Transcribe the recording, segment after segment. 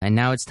And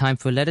now it's time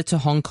for a letter to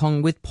Hong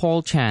Kong with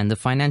Paul Chan, the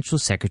Financial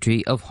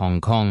Secretary of Hong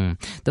Kong.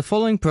 The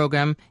following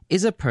program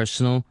is a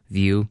personal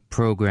view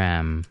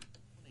program.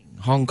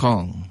 Hong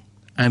Kong,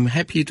 I'm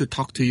happy to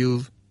talk to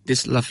you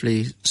this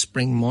lovely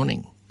spring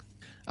morning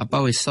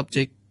about a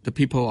subject the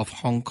people of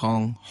Hong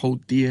Kong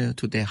hold dear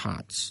to their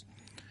hearts: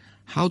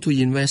 how to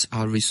invest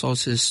our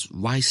resources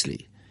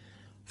wisely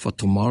for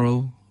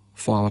tomorrow,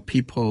 for our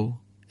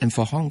people, and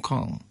for Hong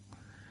Kong.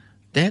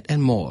 That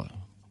and more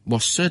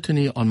was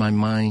certainly on my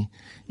mind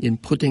in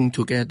putting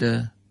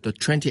together the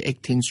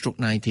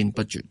 2018-19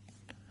 budget.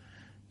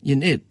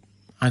 In it,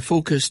 I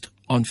focused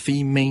on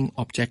three main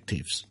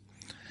objectives: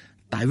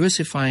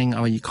 diversifying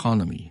our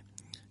economy,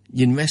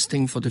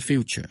 investing for the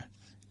future,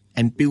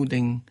 and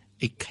building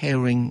a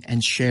caring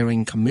and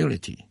sharing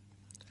community.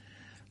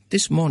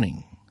 This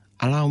morning,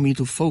 allow me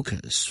to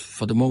focus,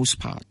 for the most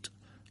part,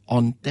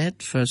 on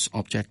that first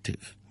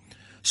objective,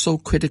 so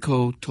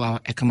critical to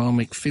our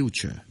economic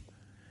future: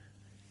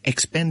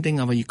 expanding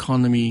our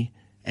economy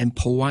and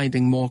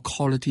providing more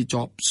quality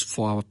jobs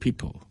for our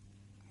people.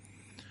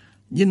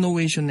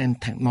 Innovation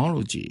and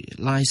technology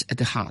lies at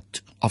the heart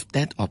of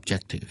that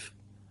objective,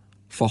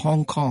 for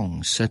Hong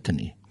Kong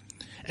certainly,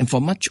 and for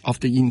much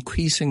of the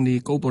increasingly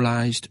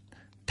globalized,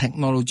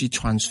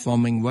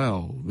 technology-transforming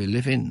world we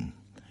live in.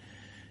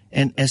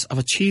 And as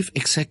our Chief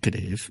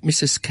Executive,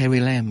 Mrs. Carrie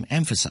Lam,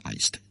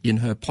 emphasized in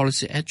her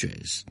policy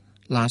address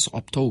last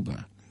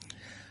October,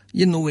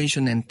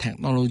 innovation and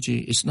technology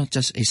is not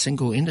just a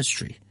single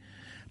industry,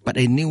 but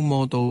a new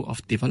model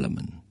of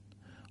development,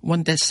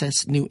 one that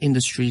sets new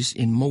industries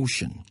in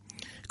motion,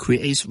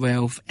 creates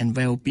wealth and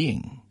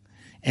well-being,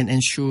 and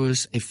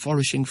ensures a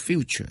flourishing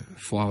future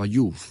for our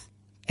youth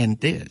and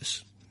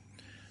theirs.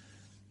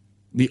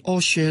 We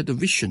all share the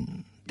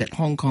vision that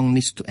Hong Kong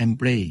needs to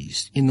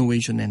embrace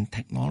innovation and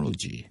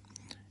technology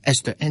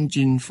as the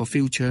engine for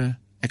future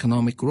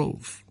economic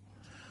growth.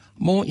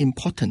 More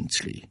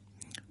importantly,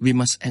 we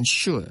must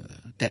ensure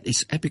that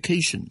its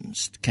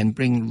applications can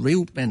bring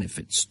real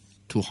benefits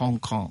to Hong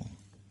Kong.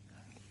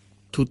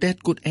 To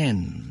that good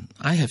end,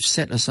 I have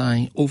set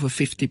aside over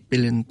 $50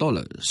 billion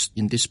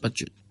in this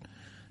budget,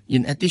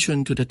 in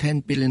addition to the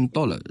 $10 billion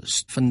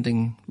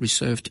funding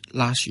reserved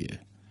last year.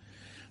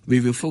 We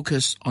will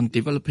focus on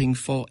developing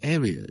four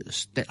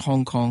areas that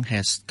Hong Kong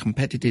has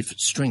competitive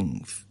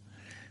strength,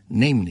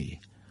 namely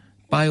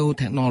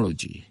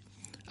biotechnology,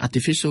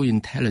 artificial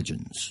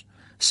intelligence,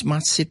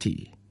 smart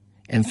city,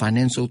 and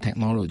financial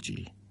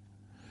technology.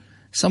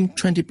 Some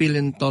 $20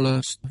 billion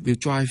will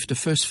drive the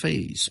first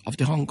phase of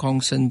the Hong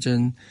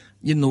Kong-Shenzhen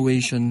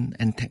Innovation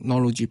and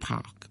Technology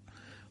Park,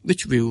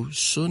 which will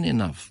soon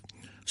enough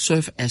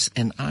serve as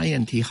an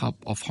I&T hub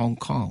of Hong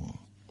Kong.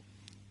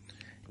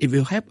 It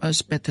will help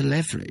us better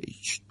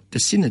leverage the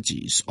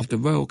synergies of the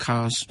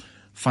world-class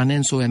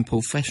financial and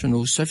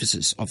professional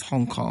services of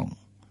Hong Kong,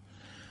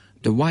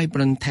 the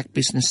vibrant tech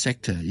business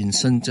sector in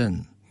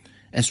Shenzhen,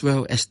 as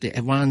well as the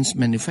advanced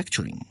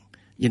manufacturing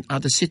in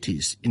other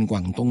cities in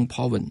Guangdong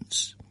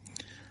Province.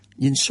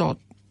 In short,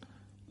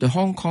 the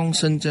Hong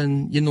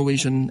Kong-Shenzhen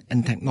Innovation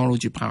and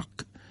Technology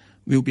Park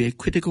will be a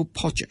critical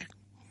project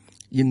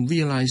in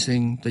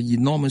realizing the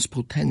enormous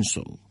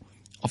potential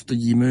of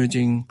the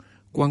emerging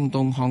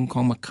Guangdong-Hong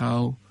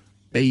Kong-Macau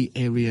Bay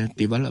Area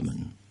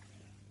development.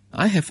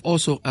 I have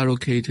also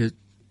allocated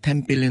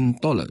 $10 billion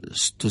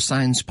to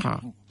Science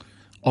Park.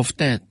 Of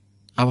that,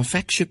 our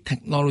flagship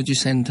technology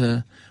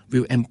center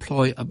will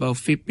employ about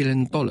 $3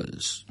 billion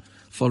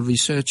for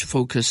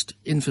research-focused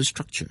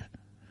infrastructure.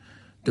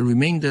 The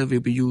remainder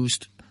will be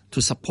used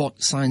to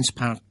support Science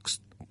Park's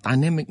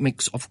dynamic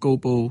mix of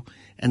global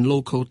and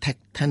local tech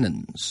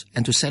tenants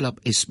and to set up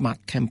a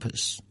smart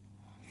campus.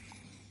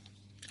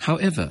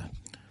 However,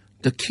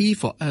 the key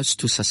for us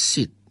to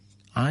succeed,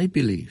 I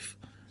believe,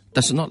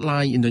 does not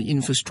lie in the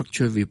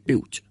infrastructure we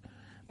built,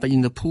 but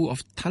in the pool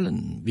of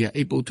talent we are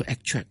able to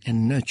attract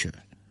and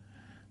nurture.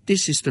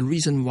 This is the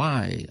reason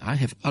why I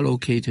have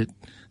allocated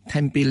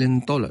 $10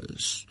 billion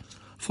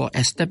for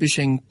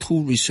establishing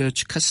two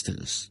research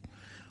clusters,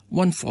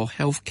 one for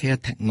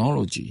healthcare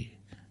technology,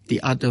 the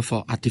other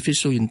for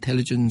artificial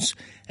intelligence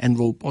and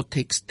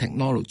robotics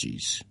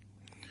technologies.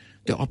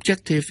 The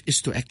objective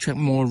is to attract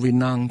more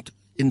renowned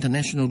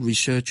international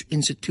research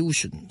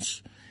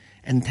institutions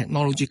and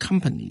technology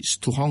companies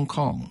to Hong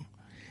Kong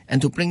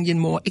and to bring in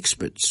more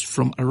experts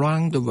from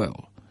around the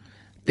world,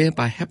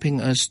 thereby helping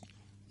us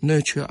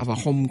nurture our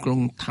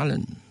homegrown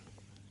talent.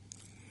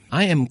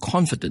 I am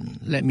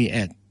confident, let me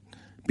add,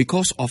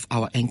 because of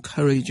our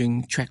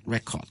encouraging track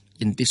record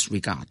in this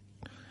regard.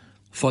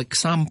 For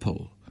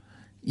example,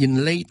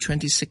 in late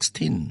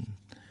 2016,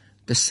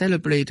 the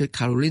celebrated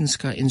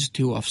Karolinska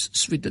Institute of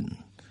Sweden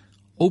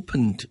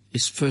opened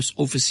its first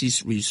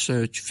overseas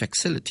research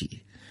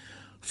facility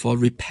for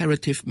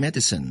reparative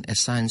medicine at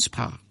Science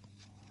Park.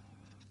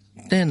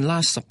 Then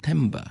last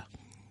September,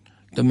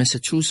 the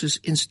Massachusetts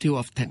Institute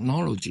of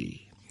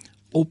Technology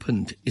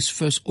opened its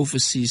first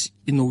overseas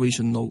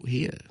innovation node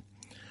here,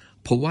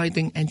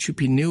 providing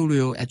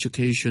entrepreneurial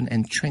education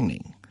and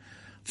training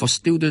for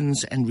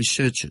students and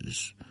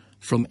researchers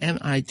from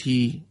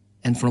MIT,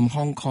 and from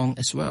Hong Kong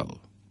as well.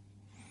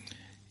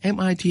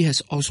 MIT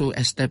has also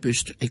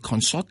established a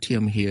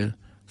consortium here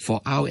for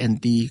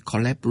R&D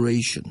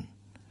collaboration,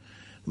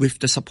 with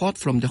the support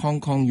from the Hong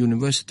Kong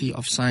University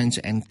of Science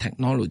and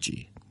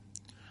Technology.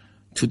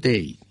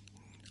 Today,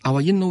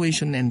 our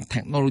Innovation and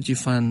Technology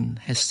Fund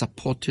has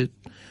supported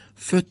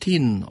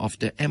 13 of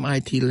the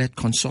MIT-led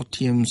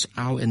consortium's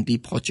R&D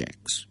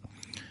projects,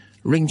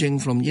 ranging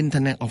from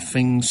Internet of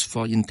Things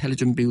for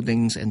intelligent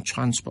buildings and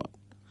transport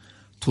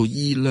to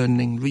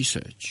e-learning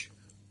research.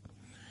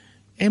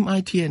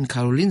 MIT and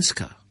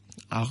Karolinska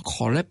are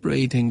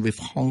collaborating with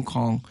Hong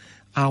Kong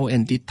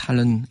R&D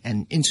talent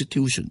and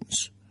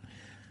institutions.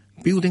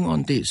 Building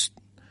on this,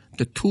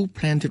 the two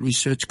planned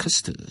research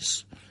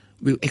clusters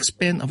will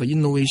expand our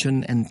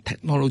innovation and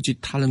technology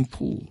talent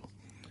pool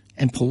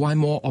and provide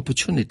more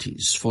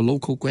opportunities for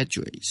local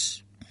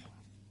graduates.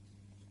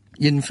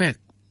 In fact,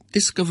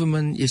 this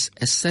government is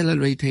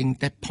accelerating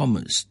that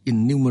promise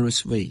in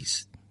numerous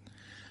ways.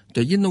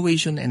 The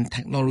Innovation and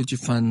Technology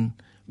Fund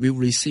will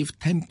receive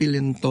 $10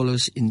 billion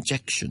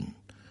injection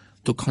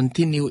to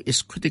continue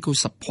its critical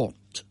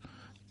support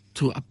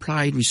to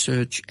applied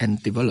research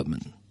and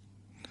development.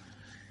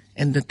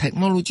 And the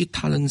Technology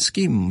Talent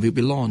Scheme will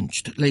be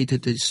launched later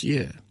this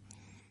year,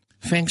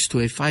 thanks to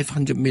a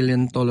 $500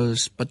 million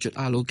budget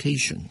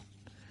allocation.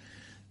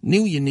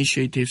 New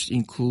initiatives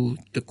include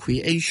the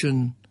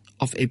creation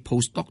of a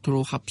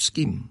postdoctoral hub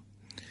scheme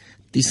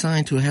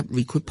designed to help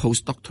recruit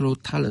postdoctoral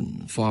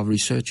talent for our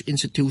research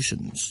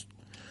institutions.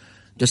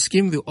 The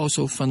scheme will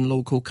also fund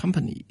local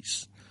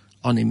companies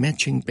on a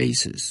matching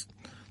basis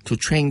to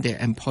train their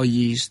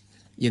employees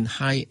in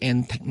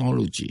high-end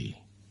technology.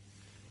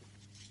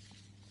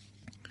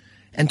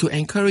 And to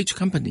encourage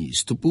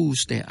companies to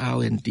boost their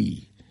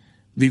R&D,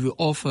 we will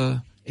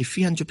offer a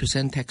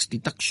 300% tax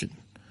deduction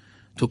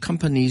to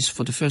companies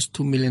for the first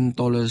 $2 million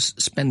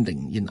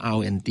spending in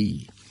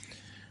R&D,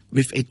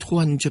 with a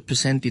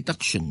 200%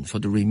 deduction for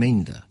the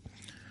remainder.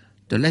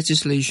 The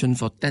legislation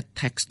for that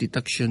tax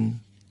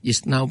deduction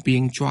is now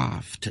being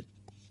drafted.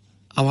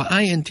 Our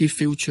I&T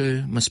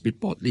future must be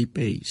broadly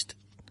based,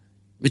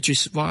 which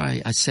is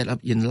why I set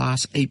up in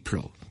last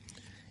April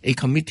a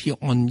committee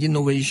on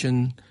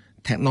innovation,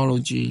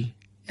 technology,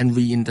 and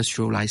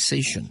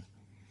reindustrialization.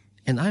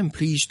 And I am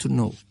pleased to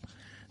note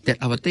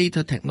that our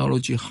Data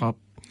Technology Hub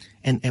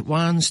and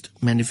Advanced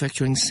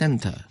Manufacturing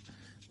Center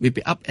will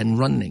be up and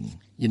running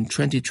in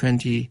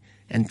 2020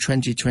 and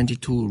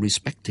 2022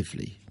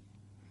 respectively.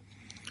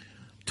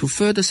 To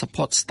further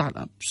support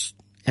startups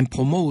and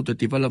promote the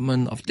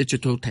development of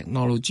digital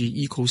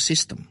technology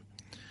ecosystem,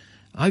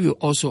 I will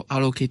also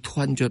allocate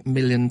 $200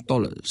 million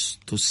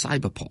to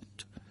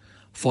Cyberport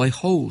for a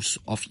host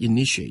of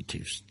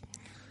initiatives.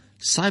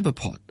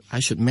 Cyberport, I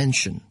should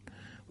mention,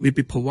 will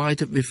be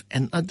provided with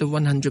another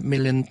 $100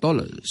 million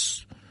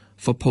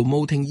for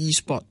promoting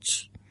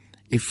esports,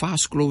 a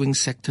fast-growing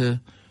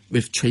sector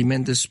with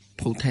tremendous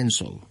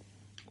potential.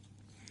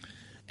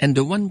 And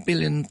the $1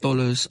 billion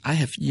I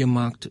have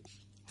earmarked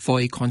for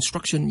a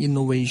construction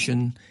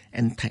innovation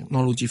and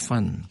technology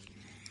fund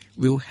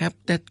will help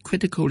that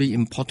critically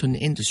important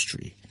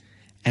industry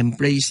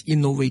embrace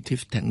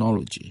innovative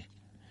technology.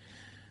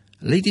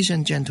 Ladies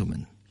and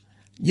gentlemen,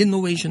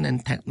 innovation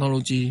and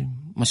technology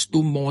must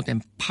do more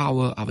than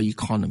power our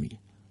economy,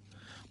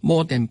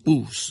 more than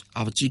boost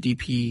our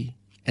GDP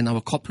and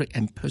our corporate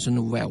and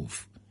personal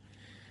wealth.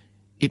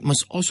 It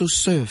must also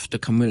serve the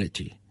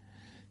community,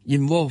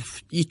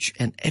 involve each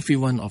and every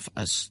one of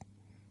us,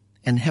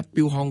 and help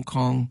build Hong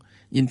Kong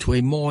into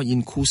a more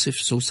inclusive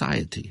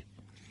society.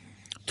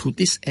 To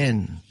this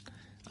end,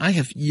 I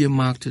have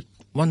earmarked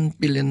 $1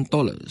 billion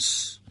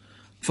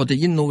for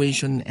the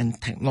Innovation and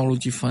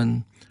Technology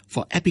Fund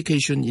for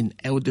application in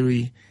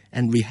elderly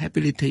and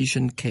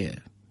rehabilitation care,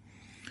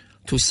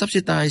 to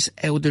subsidize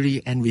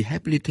elderly and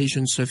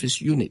rehabilitation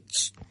service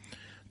units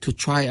to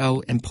try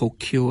out and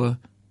procure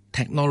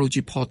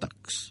technology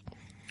products,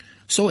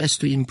 so as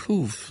to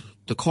improve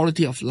the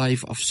quality of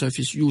life of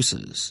service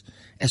users,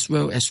 as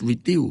well as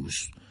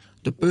reduce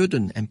the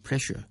burden and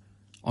pressure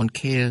on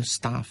care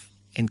staff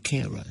and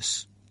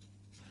carers.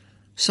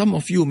 Some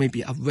of you may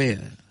be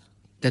aware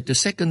that the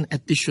second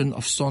edition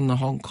of Sona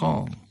Hong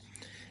Kong,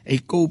 a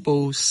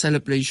global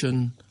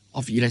celebration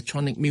of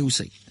electronic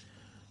music,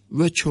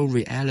 virtual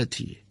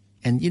reality,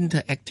 and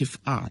interactive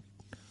art,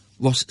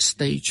 was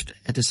staged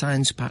at the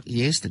Science Park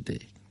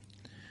yesterday.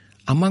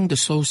 Among the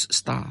show's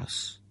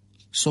stars,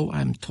 so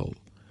I'm told,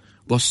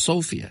 was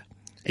Sophia,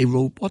 a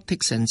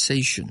robotic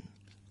sensation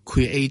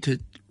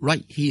created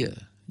right here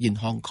in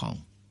Hong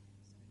Kong.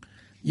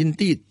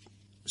 Indeed,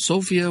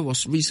 Sophia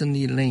was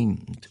recently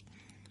named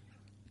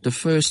the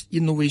first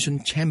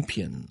innovation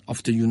champion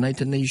of the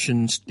United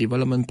Nations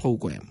Development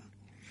Programme,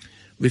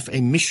 with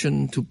a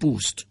mission to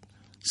boost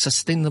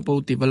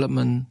sustainable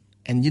development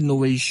and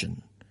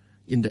innovation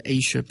in the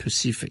Asia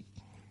Pacific.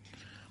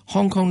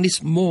 Hong Kong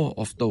needs more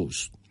of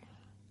those,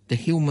 the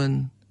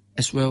human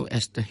as well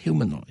as the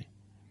humanoid.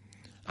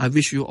 I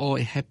wish you all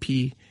a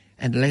happy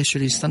and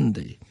leisurely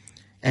Sunday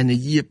and a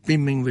year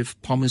brimming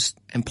with promise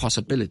and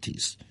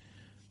possibilities.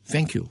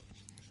 Thank you.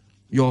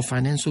 Your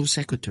Financial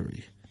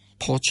Secretary,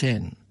 Paul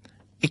Chan,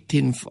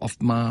 18th of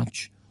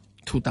March,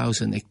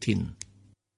 2018.